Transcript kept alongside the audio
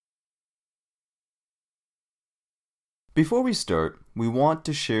Before we start, we want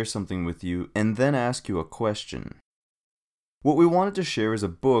to share something with you and then ask you a question. What we wanted to share is a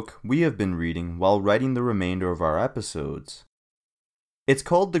book we have been reading while writing the remainder of our episodes. It's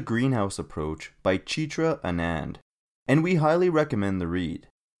called The Greenhouse Approach by Chitra Anand, and we highly recommend the read.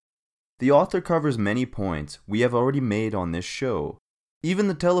 The author covers many points we have already made on this show, even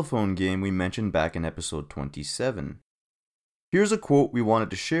the telephone game we mentioned back in episode 27. Here's a quote we wanted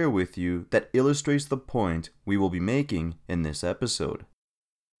to share with you that illustrates the point we will be making in this episode.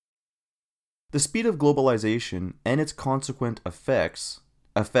 The speed of globalization and its consequent effects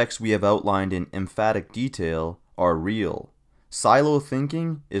we have outlined in emphatic detail, are real. Silo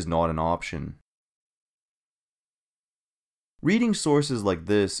thinking is not an option. Reading sources like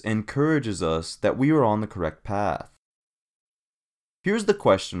this encourages us that we are on the correct path. Here's the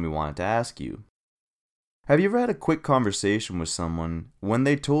question we wanted to ask you. Have you ever had a quick conversation with someone when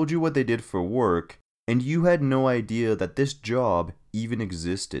they told you what they did for work and you had no idea that this job even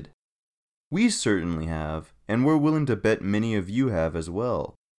existed? We certainly have, and we're willing to bet many of you have as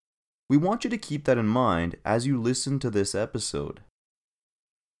well. We want you to keep that in mind as you listen to this episode.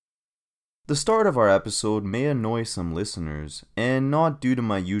 The start of our episode may annoy some listeners, and not due to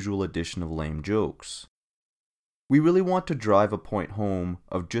my usual addition of lame jokes. We really want to drive a point home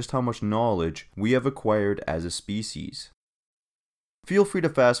of just how much knowledge we have acquired as a species. Feel free to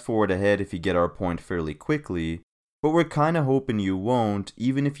fast forward ahead if you get our point fairly quickly, but we're kinda hoping you won't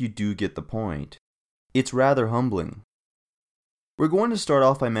even if you do get the point. It's rather humbling. We're going to start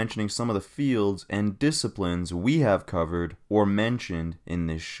off by mentioning some of the fields and disciplines we have covered or mentioned in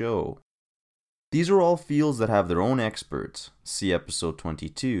this show. These are all fields that have their own experts, see episode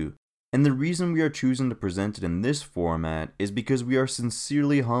 22, and the reason we are choosing to present it in this format is because we are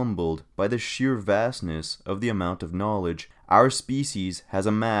sincerely humbled by the sheer vastness of the amount of knowledge our species has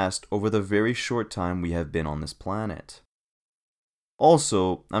amassed over the very short time we have been on this planet.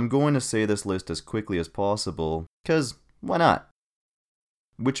 Also, I'm going to say this list as quickly as possible, 'cause why not?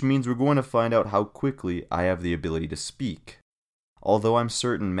 Which means we're going to find out how quickly I have the ability to speak, although I'm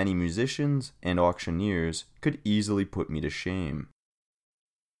certain many musicians and auctioneers could easily put me to shame.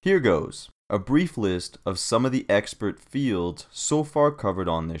 Here goes, a brief list of some of the expert fields so far covered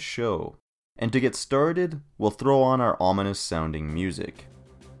on this show. And to get started, we'll throw on our ominous sounding music.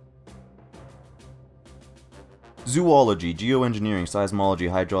 Zoology, geoengineering, seismology,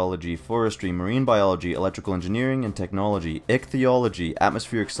 hydrology, forestry, marine biology, electrical engineering and technology, ichthyology,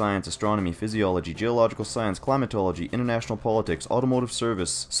 atmospheric science, astronomy, physiology, geological science, climatology, international politics, automotive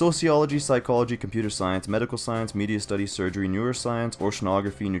service, sociology, psychology, computer science, medical science, media studies, surgery, neuroscience,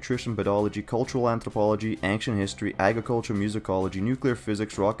 oceanography, nutrition, pedology, cultural anthropology, ancient history, agriculture, musicology, nuclear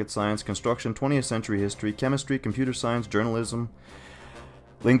physics, rocket science, construction, 20th century history, chemistry, computer science, journalism,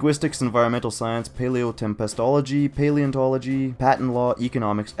 linguistics, environmental science, paleotempestology, paleontology, patent law,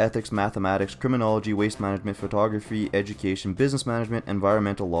 economics, ethics, mathematics, criminology, waste management, photography, education, business management,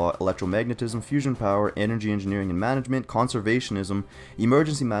 environmental law, electromagnetism, fusion power, energy engineering and management, conservationism,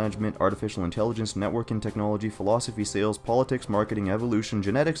 emergency management, artificial intelligence, networking technology, philosophy, sales, politics, marketing, evolution,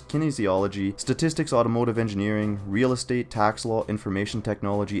 genetics, kinesiology, statistics, automotive engineering, real estate, tax law, information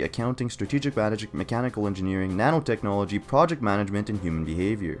technology, accounting, strategic management, mechanical engineering, nanotechnology, project management, and human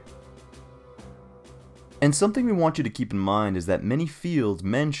behavior. And something we want you to keep in mind is that many fields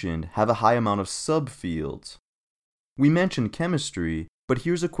mentioned have a high amount of subfields. We mentioned chemistry, but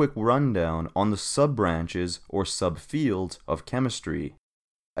here's a quick rundown on the sub-branches or subfields of chemistry.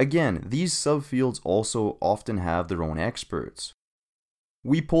 Again, these subfields also often have their own experts.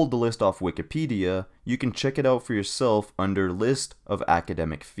 We pulled the list off Wikipedia. You can check it out for yourself under List of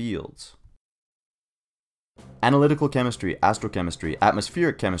Academic Fields. Analytical chemistry, astrochemistry,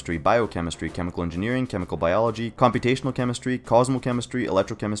 atmospheric chemistry, biochemistry, chemical engineering, chemical biology, computational chemistry, cosmochemistry,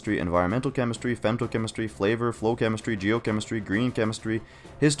 electrochemistry, environmental chemistry, femtochemistry, flavor, flow chemistry, geochemistry, green chemistry,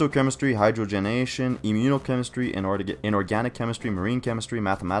 histochemistry, hydrogenation, immunochemistry, inorganic chemistry, marine chemistry,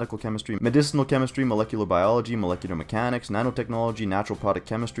 mathematical chemistry, medicinal chemistry, molecular biology, molecular mechanics, nanotechnology, natural product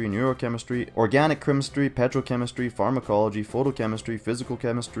chemistry, neurochemistry, organic chemistry, petrochemistry, pharmacology, photochemistry, physical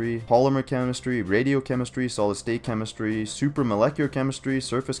chemistry, polymer chemistry, radiochemistry, solid state chemistry, supramolecular chemistry,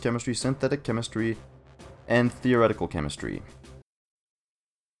 surface chemistry, synthetic chemistry, and theoretical chemistry.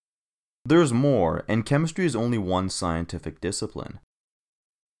 There's more, and chemistry is only one scientific discipline.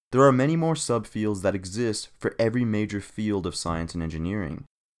 There are many more subfields that exist for every major field of science and engineering.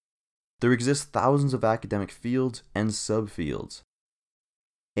 There exist thousands of academic fields and subfields.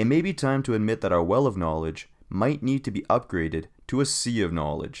 It may be time to admit that our well of knowledge might need to be upgraded to a sea of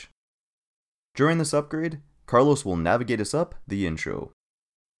knowledge. During this upgrade, Carlos will navigate us up the intro.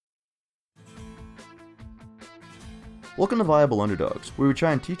 Welcome to Viable Underdogs, where we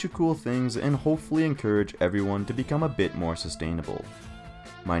try and teach you cool things and hopefully encourage everyone to become a bit more sustainable.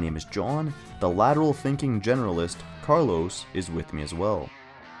 My name is John. The lateral thinking generalist, Carlos, is with me as well.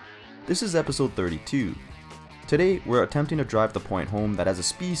 This is episode 32. Today, we're attempting to drive the point home that as a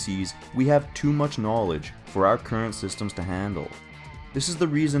species, we have too much knowledge for our current systems to handle. This is the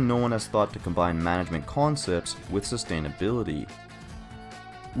reason no one has thought to combine management concepts with sustainability.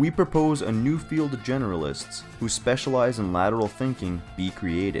 We propose a new field of generalists who specialize in lateral thinking be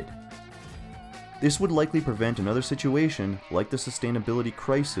created. This would likely prevent another situation like the sustainability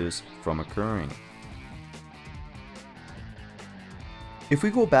crisis from occurring. If we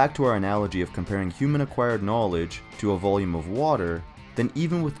go back to our analogy of comparing human-acquired knowledge to a volume of water, then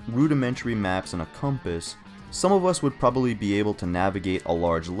even with rudimentary maps and a compass, some of us would probably be able to navigate a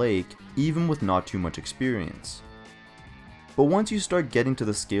large lake even with not too much experience. But once you start getting to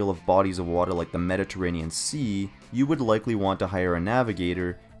the scale of bodies of water like the Mediterranean Sea, you would likely want to hire a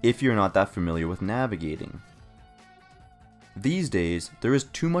navigator if you're not that familiar with navigating. These days, there is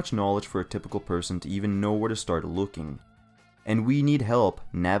too much knowledge for a typical person to even know where to start looking, and we need help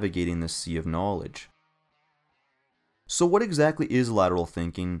navigating this sea of knowledge. So what exactly is lateral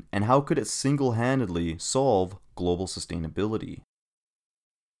thinking, and how could it single-handedly solve global sustainability?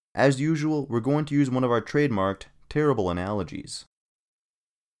 As usual, we're going to use one of our trademarked terrible analogies.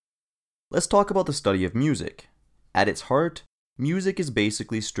 Let's talk about the study of music. At its heart, music is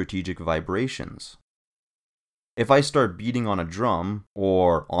basically strategic vibrations. If I start beating on a drum,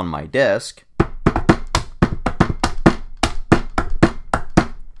 or on my desk,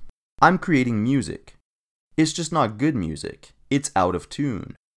 I'm creating music. It's just not good music, it's out of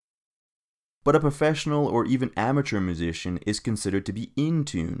tune. But a professional or even amateur musician is considered to be in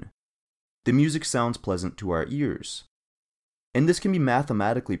tune. The music sounds pleasant to our ears. And this can be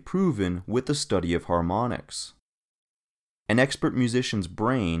mathematically proven with the study of harmonics. An expert musician's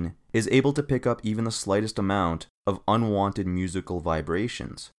brain is able to pick up even the slightest amount of unwanted musical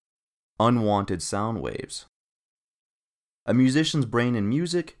vibrations, unwanted sound waves. A musician's brain in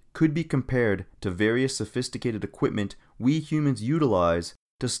music could be compared to various sophisticated equipment we humans utilize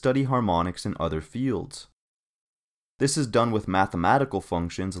to study harmonics in other fields. This is done with mathematical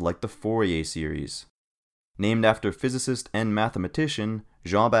functions like the Fourier series, named after physicist and mathematician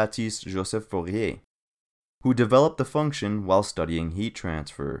Jean-Baptiste Joseph Fourier, who developed the function while studying heat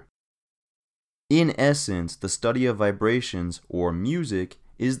transfer. In essence, the study of vibrations, or music,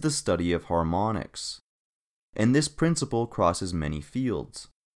 is the study of harmonics, and this principle crosses many fields.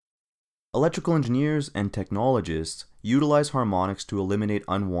 Electrical engineers and technologists utilize harmonics to eliminate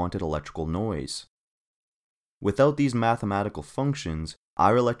unwanted electrical noise. Without these mathematical functions,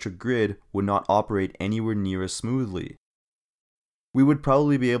 our electric grid would not operate anywhere near as smoothly. We would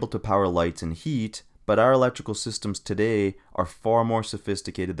probably be able to power lights and heat, but our electrical systems today are far more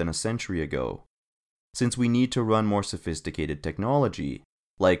sophisticated than a century ago, since we need to run more sophisticated technology,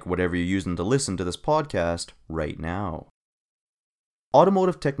 like whatever you're using to listen to this podcast right now.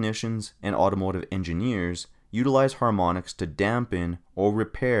 Automotive technicians and automotive engineers utilize harmonics to dampen or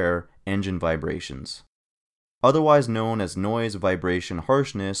repair engine vibrations, otherwise known as noise vibration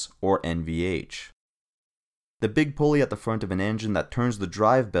harshness, or NVH. The big pulley at the front of an engine that turns the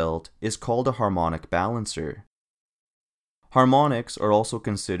drive belt is called a harmonic balancer. Harmonics are also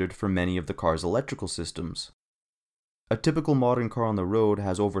considered for many of the car's electrical systems. A typical modern car on the road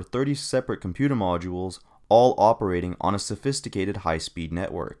has over 30 separate computer modules, all operating on a sophisticated high-speed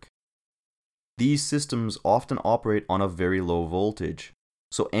network. These systems often operate on a very low voltage,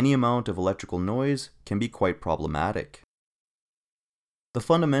 so any amount of electrical noise can be quite problematic. The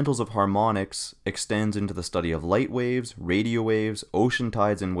fundamentals of harmonics extends into the study of light waves, radio waves, ocean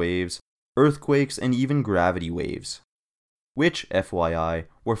tides and waves, earthquakes, and even gravity waves, which, FYI,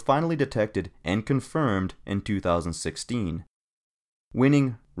 were finally detected and confirmed in 2016,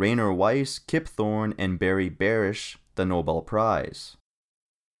 winning Rainer Weiss, Kip Thorne, and Barry Barish the Nobel Prize.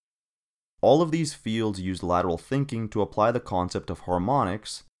 All of these fields use lateral thinking to apply the concept of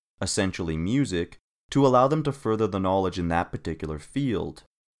harmonics, essentially music, to allow them to further the knowledge in that particular field.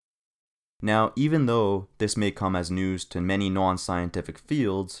 Now, even though this may come as news to many non-scientific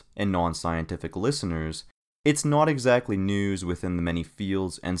fields and non-scientific listeners, it's not exactly news within the many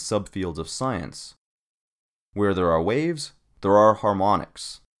fields and subfields of science. Where there are waves, there are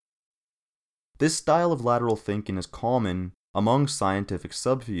harmonics. This style of lateral thinking is common among scientific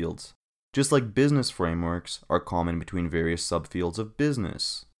subfields, just like business frameworks are common between various subfields of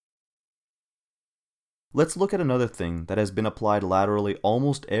business. Let's look at another thing that has been applied laterally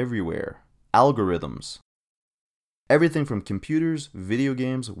almost everywhere: algorithms. Everything from computers, video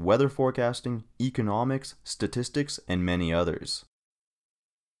games, weather forecasting, economics, statistics, and many others.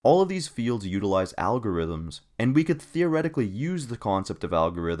 All of these fields utilize algorithms, and we could theoretically use the concept of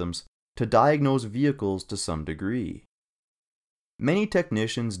algorithms to diagnose vehicles to some degree. Many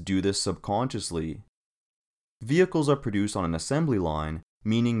technicians do this subconsciously. Vehicles are produced on an assembly line,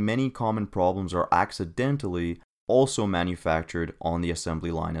 meaning many common problems are accidentally also manufactured on the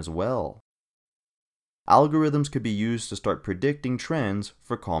assembly line as well. Algorithms could be used to start predicting trends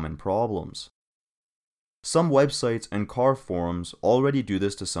for common problems. Some websites and car forums already do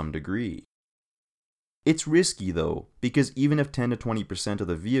this to some degree. It's risky though, because even if 10 to 20% of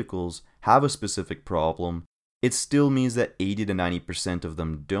the vehicles have a specific problem, it still means that 80 to 90% of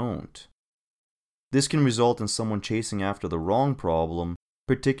them don't. This can result in someone chasing after the wrong problem,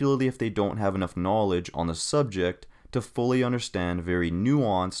 particularly if they don't have enough knowledge on the subject to fully understand very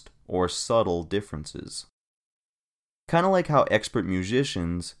nuanced or subtle differences. Kind of like how expert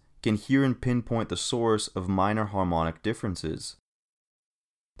musicians can hear and pinpoint the source of minor harmonic differences.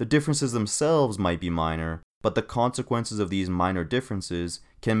 The differences themselves might be minor, but the consequences of these minor differences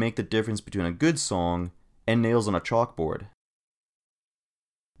can make the difference between a good song and nails on a chalkboard.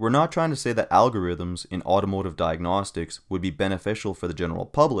 We're not trying to say that algorithms in automotive diagnostics would be beneficial for the general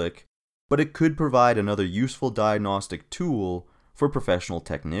public, but it could provide another useful diagnostic tool for professional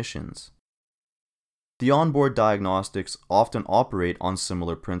technicians. The onboard diagnostics often operate on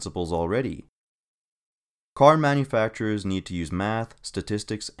similar principles already. Car manufacturers need to use math,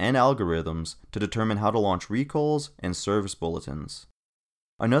 statistics, and algorithms to determine how to launch recalls and service bulletins.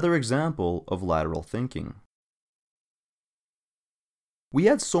 Another example of lateral thinking. We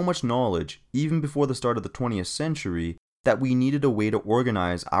had so much knowledge, even before the start of the 20th century, that we needed a way to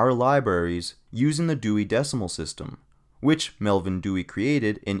organize our libraries using the Dewey Decimal System, which Melvin Dewey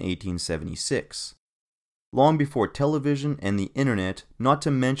created in 1876. Long before television and the internet, not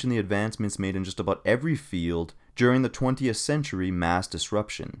to mention the advancements made in just about every field during the 20th century mass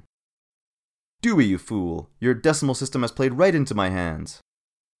disruption. Dewey, you fool! Your decimal system has played right into my hands!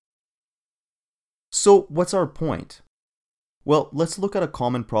 So, what's our point? Well, let's look at a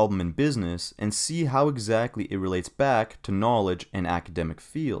common problem in business and see how exactly it relates back to knowledge and academic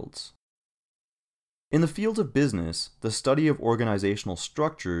fields. In the field of business, the study of organizational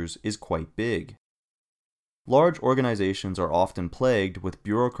structures is quite big. Large organizations are often plagued with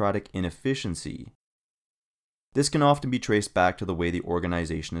bureaucratic inefficiency. This can often be traced back to the way the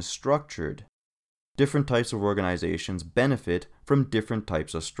organization is structured. Different types of organizations benefit from different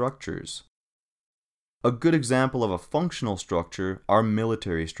types of structures. A good example of a functional structure are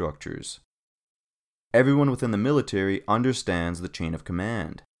military structures. Everyone within the military understands the chain of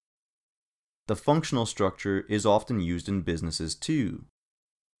command. The functional structure is often used in businesses too.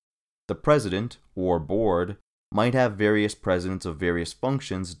 The president, or board, might have various presidents of various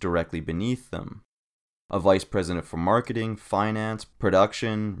functions directly beneath them. A vice president for marketing, finance,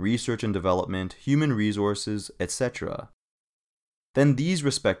 production, research and development, human resources, etc. Then these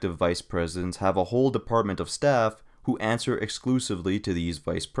respective vice presidents have a whole department of staff who answer exclusively to these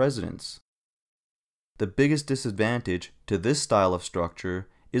vice presidents. The biggest disadvantage to this style of structure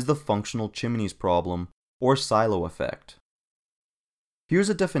is the functional chimneys problem, or silo effect. Here's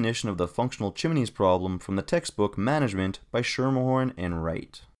a definition of the functional chimneys problem from the textbook Management by Schermerhorn and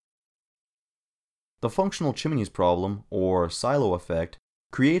Wright. The functional chimneys problem, or silo effect,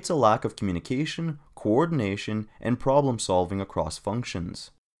 creates a lack of communication, coordination, and problem solving across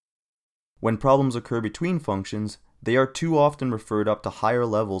functions. When problems occur between functions, they are too often referred up to higher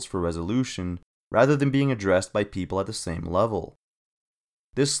levels for resolution, rather than being addressed by people at the same level.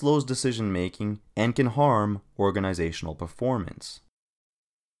 This slows decision making and can harm organizational performance.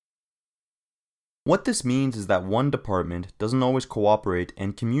 What this means is that one department doesn't always cooperate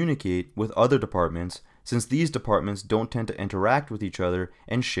and communicate with other departments, since these departments don't tend to interact with each other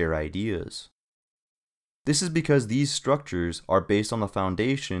and share ideas. This is because these structures are based on the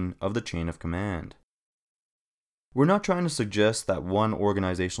foundation of the chain of command. We're not trying to suggest that one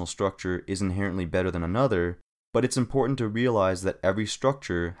organizational structure is inherently better than another, but it's important to realize that every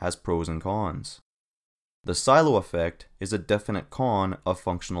structure has pros and cons. The silo effect is a definite con of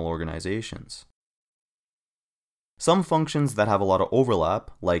functional organizations. Some functions that have a lot of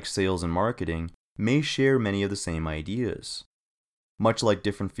overlap, like sales and marketing, may share many of the same ideas. Much like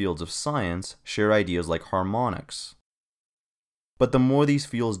different fields of science share ideas like harmonics. But the more these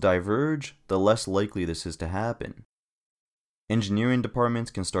fields diverge, the less likely this is to happen. Engineering departments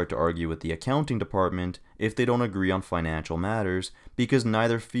can start to argue with the accounting department if they don't agree on financial matters, because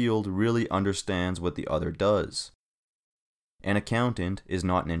neither field really understands what the other does. An accountant is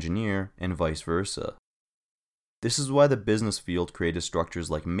not an engineer, and vice versa. This is why the business field created structures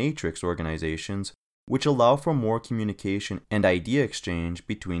like matrix organizations, which allow for more communication and idea exchange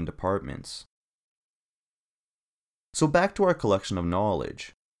between departments. So back to our collection of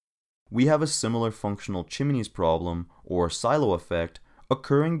knowledge. We have a similar functional chimneys problem, or silo effect,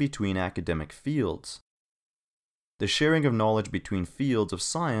 occurring between academic fields. The sharing of knowledge between fields of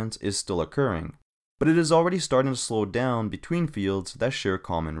science is still occurring, but it is already starting to slow down between fields that share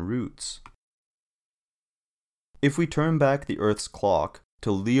common roots. If we turn back the Earth's clock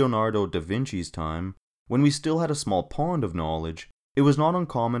to Leonardo da Vinci's time, when we still had a small pond of knowledge, it was not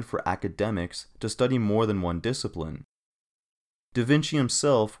uncommon for academics to study more than one discipline. Da Vinci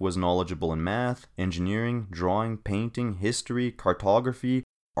himself was knowledgeable in math, engineering, drawing, painting, history, cartography,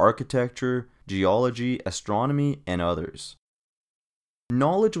 architecture, geology, astronomy, and others.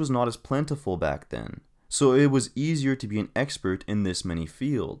 Knowledge was not as plentiful back then, so it was easier to be an expert in this many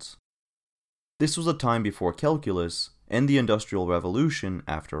fields. This was a time before calculus and the Industrial Revolution,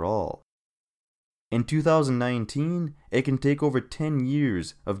 after all. In 2019, it can take over 10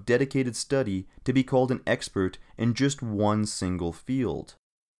 years of dedicated study to be called an expert in just one single field.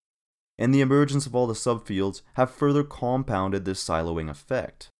 And the emergence of all the subfields have further compounded this siloing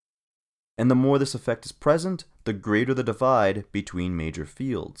effect. And the more this effect is present, the greater the divide between major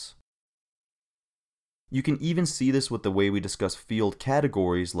fields. You can even see this with the way we discuss field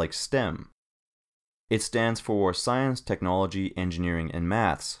categories like STEM. It stands for Science, Technology, Engineering, and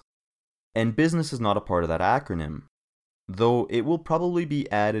Maths. And business is not a part of that acronym, though it will probably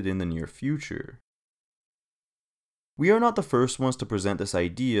be added in the near future. We are not the first ones to present this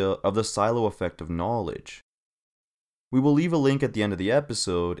idea of the silo effect of knowledge. We will leave a link at the end of the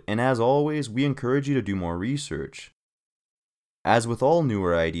episode, and as always, we encourage you to do more research. As with all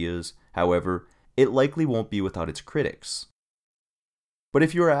newer ideas, however, it likely won't be without its critics. But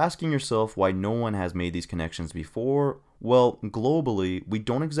if you are asking yourself why no one has made these connections before, well, globally, we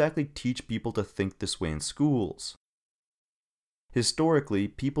don't exactly teach people to think this way in schools. Historically,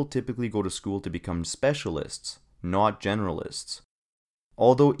 people typically go to school to become specialists, not generalists,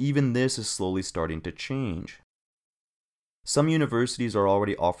 although even this is slowly starting to change. Some universities are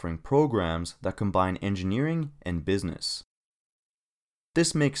already offering programs that combine engineering and business.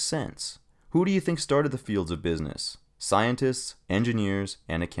 This makes sense. Who do you think started the fields of business? Scientists, engineers,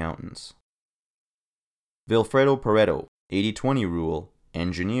 and accountants. Vilfredo Pareto, 80-20 rule,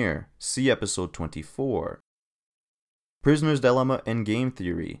 engineer, see episode 24. Prisoner's dilemma and game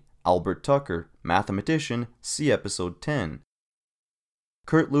theory, Albert Tucker, mathematician, see episode 10.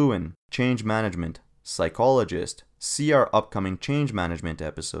 Kurt Lewin, change management, psychologist, see our upcoming change management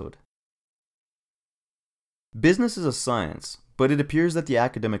episode. Business is a science, but it appears that the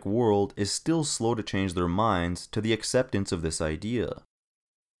academic world is still slow to change their minds to the acceptance of this idea.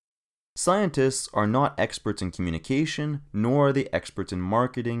 Scientists are not experts in communication, nor are they experts in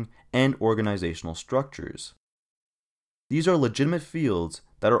marketing and organizational structures. These are legitimate fields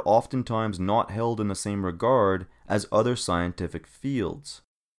that are oftentimes not held in the same regard as other scientific fields.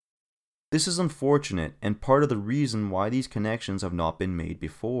 This is unfortunate and part of the reason why these connections have not been made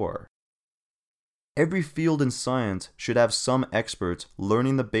before. Every field in science should have some experts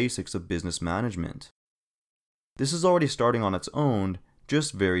learning the basics of business management. This is already starting on its own,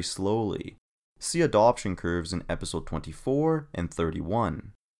 just very slowly. See adoption curves in episode 24 and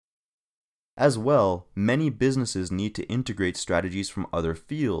 31. As well, many businesses need to integrate strategies from other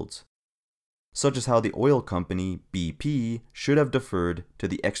fields, such as how the oil company BP should have deferred to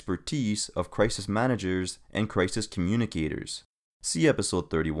the expertise of crisis managers and crisis communicators. See episode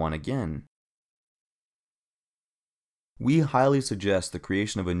 31 again. We highly suggest the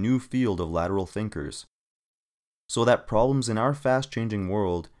creation of a new field of lateral thinkers, so that problems in our fast-changing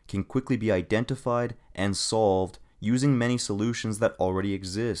world can quickly be identified and solved using many solutions that already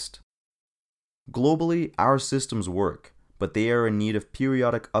exist. Globally, our systems work, but they are in need of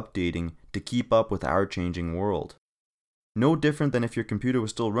periodic updating to keep up with our changing world. No different than if your computer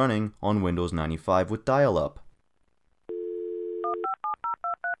was still running on Windows 95 with dial-up.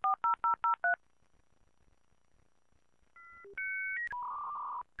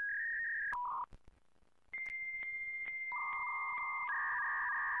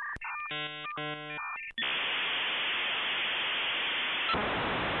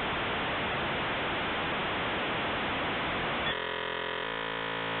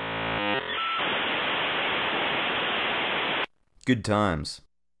 Good times.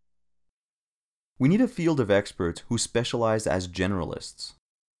 We need a field of experts who specialize as generalists.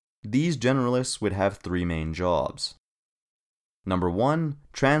 These generalists would have three main jobs. Number 1,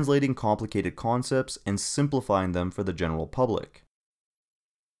 translating complicated concepts and simplifying them for the general public.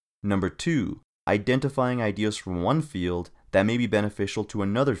 Number 2, identifying ideas from one field that may be beneficial to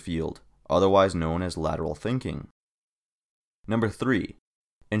another field, otherwise known as lateral thinking. Number 3.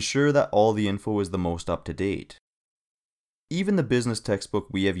 Ensure that all the info is the most up to date. Even the business textbook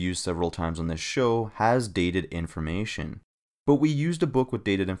we have used several times on this show has dated information, but we used a book with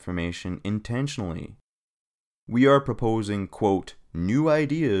dated information intentionally. We are proposing, quote, new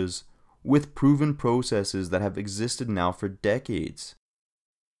ideas with proven processes that have existed now for decades.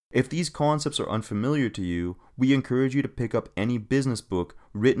 If these concepts are unfamiliar to you, we encourage you to pick up any business book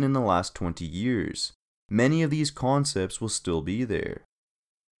written in the last 20 years. Many of these concepts will still be there.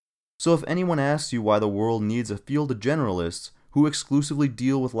 So if anyone asks you why the world needs a field of generalists who exclusively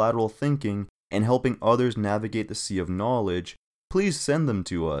deal with lateral thinking and helping others navigate the sea of knowledge, please send them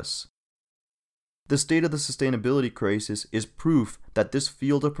to us. The state of the sustainability crisis is proof that this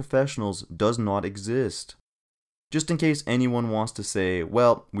field of professionals does not exist. Just in case anyone wants to say,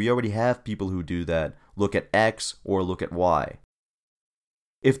 well, we already have people who do that, look at X or look at Y.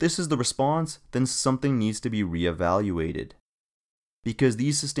 If this is the response, then something needs to be reevaluated. Because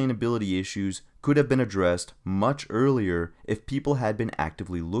these sustainability issues could have been addressed much earlier if people had been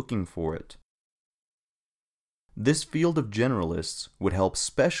actively looking for it. This field of generalists would help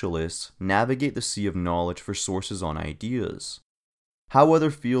specialists navigate the sea of knowledge for sources on ideas. How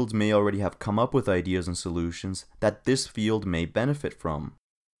other fields may already have come up with ideas and solutions that this field may benefit from.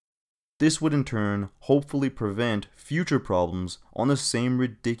 This would in turn hopefully prevent future problems on the same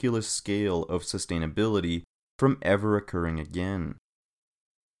ridiculous scale of sustainability from ever occurring again.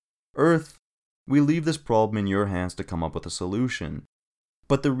 Earth, we leave this problem in your hands to come up with a solution.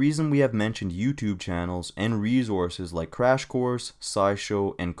 But the reason we have mentioned YouTube channels and resources like Crash Course,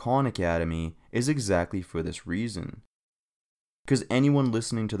 SciShow, and Khan Academy is exactly for this reason. Because anyone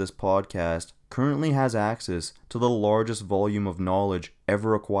listening to this podcast currently has access to the largest volume of knowledge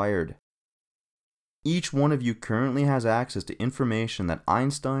ever acquired. Each one of you currently has access to information that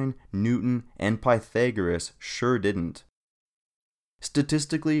Einstein, Newton, and Pythagoras sure didn't.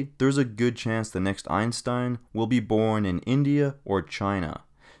 Statistically, there's a good chance the next Einstein will be born in India or China,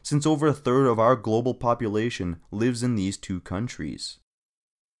 since over a third of our global population lives in these two countries.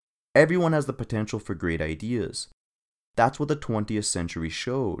 Everyone has the potential for great ideas. That's what the 20th century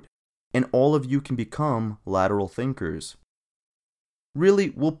showed, and all of you can become lateral thinkers. Really,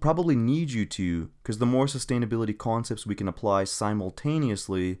 we'll probably need you to, because the more sustainability concepts we can apply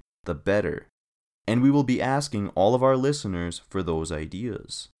simultaneously, the better. And we will be asking all of our listeners for those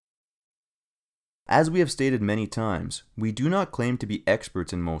ideas. As we have stated many times, we do not claim to be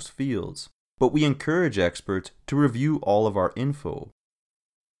experts in most fields, but we encourage experts to review all of our info.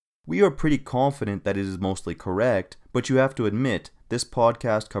 We are pretty confident that it is mostly correct, but you have to admit this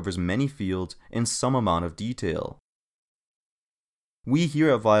podcast covers many fields in some amount of detail. We here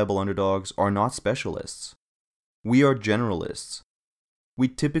at Viable Underdogs are not specialists. We are generalists. We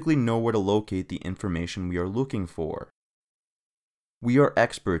typically know where to locate the information we are looking for. We are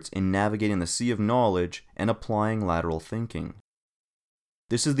experts in navigating the sea of knowledge and applying lateral thinking.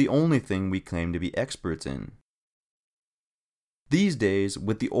 This is the only thing we claim to be experts in. These days,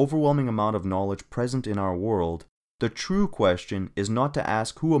 with the overwhelming amount of knowledge present in our world, the true question is not to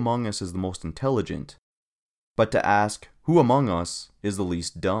ask who among us is the most intelligent, but to ask who among us is the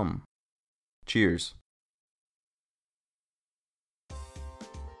least dumb. Cheers.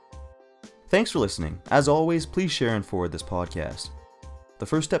 Thanks for listening. As always, please share and forward this podcast. The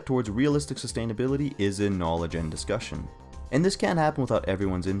first step towards realistic sustainability is in knowledge and discussion. And this can't happen without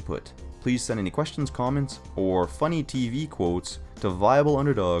everyone's input. Please send any questions, comments, or funny TV quotes to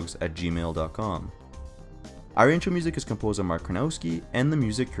viableunderdogs@gmail.com. Our intro music is composed by Mark Kronowski, and the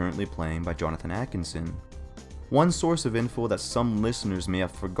music currently playing by Jonathan Atkinson. One source of info that some listeners may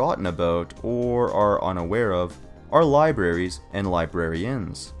have forgotten about or are unaware of are libraries and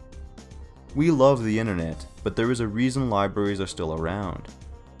librarians. We love the internet, but there is a reason libraries are still around.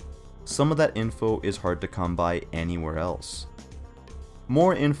 Some of that info is hard to come by anywhere else.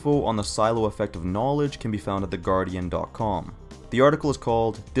 More info on the silo effect of knowledge can be found at theguardian.com. The article is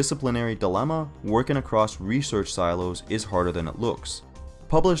called Disciplinary Dilemma: Working Across Research Silos is Harder Than It Looks,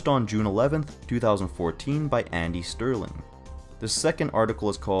 published on June 11, 2014 by Andy Sterling. The second article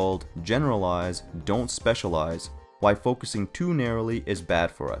is called Generalize, Don't Specialize: Why Focusing Too Narrowly is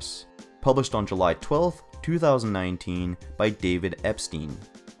Bad for Us, published on July 12, 2019 by David Epstein.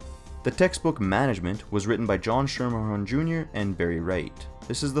 The textbook Management was written by John Schermerhorn Jr. and Barry Wright.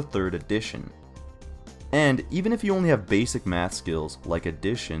 This is the third edition. And even if you only have basic math skills like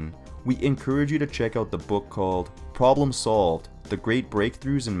addition, we encourage you to check out the book called Problem Solved: The Great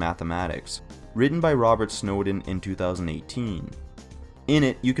Breakthroughs in Mathematics, written by Robert Snowden in 2018. In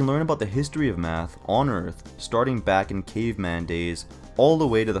it, you can learn about the history of math on Earth, starting back in caveman days, all the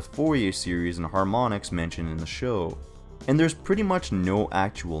way to the Fourier series and harmonics mentioned in the show. And there's pretty much no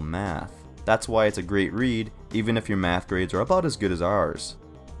actual math. That's why it's a great read, even if your math grades are about as good as ours.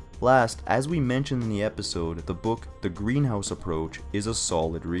 Last, as we mentioned in the episode, the book The Greenhouse Approach is a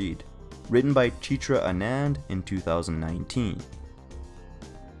solid read, written by Chitra Anand in 2019.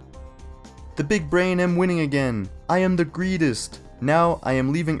 The big brain am winning again. I am the greatest. Now I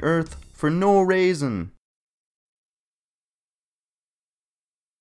am leaving Earth for no reason.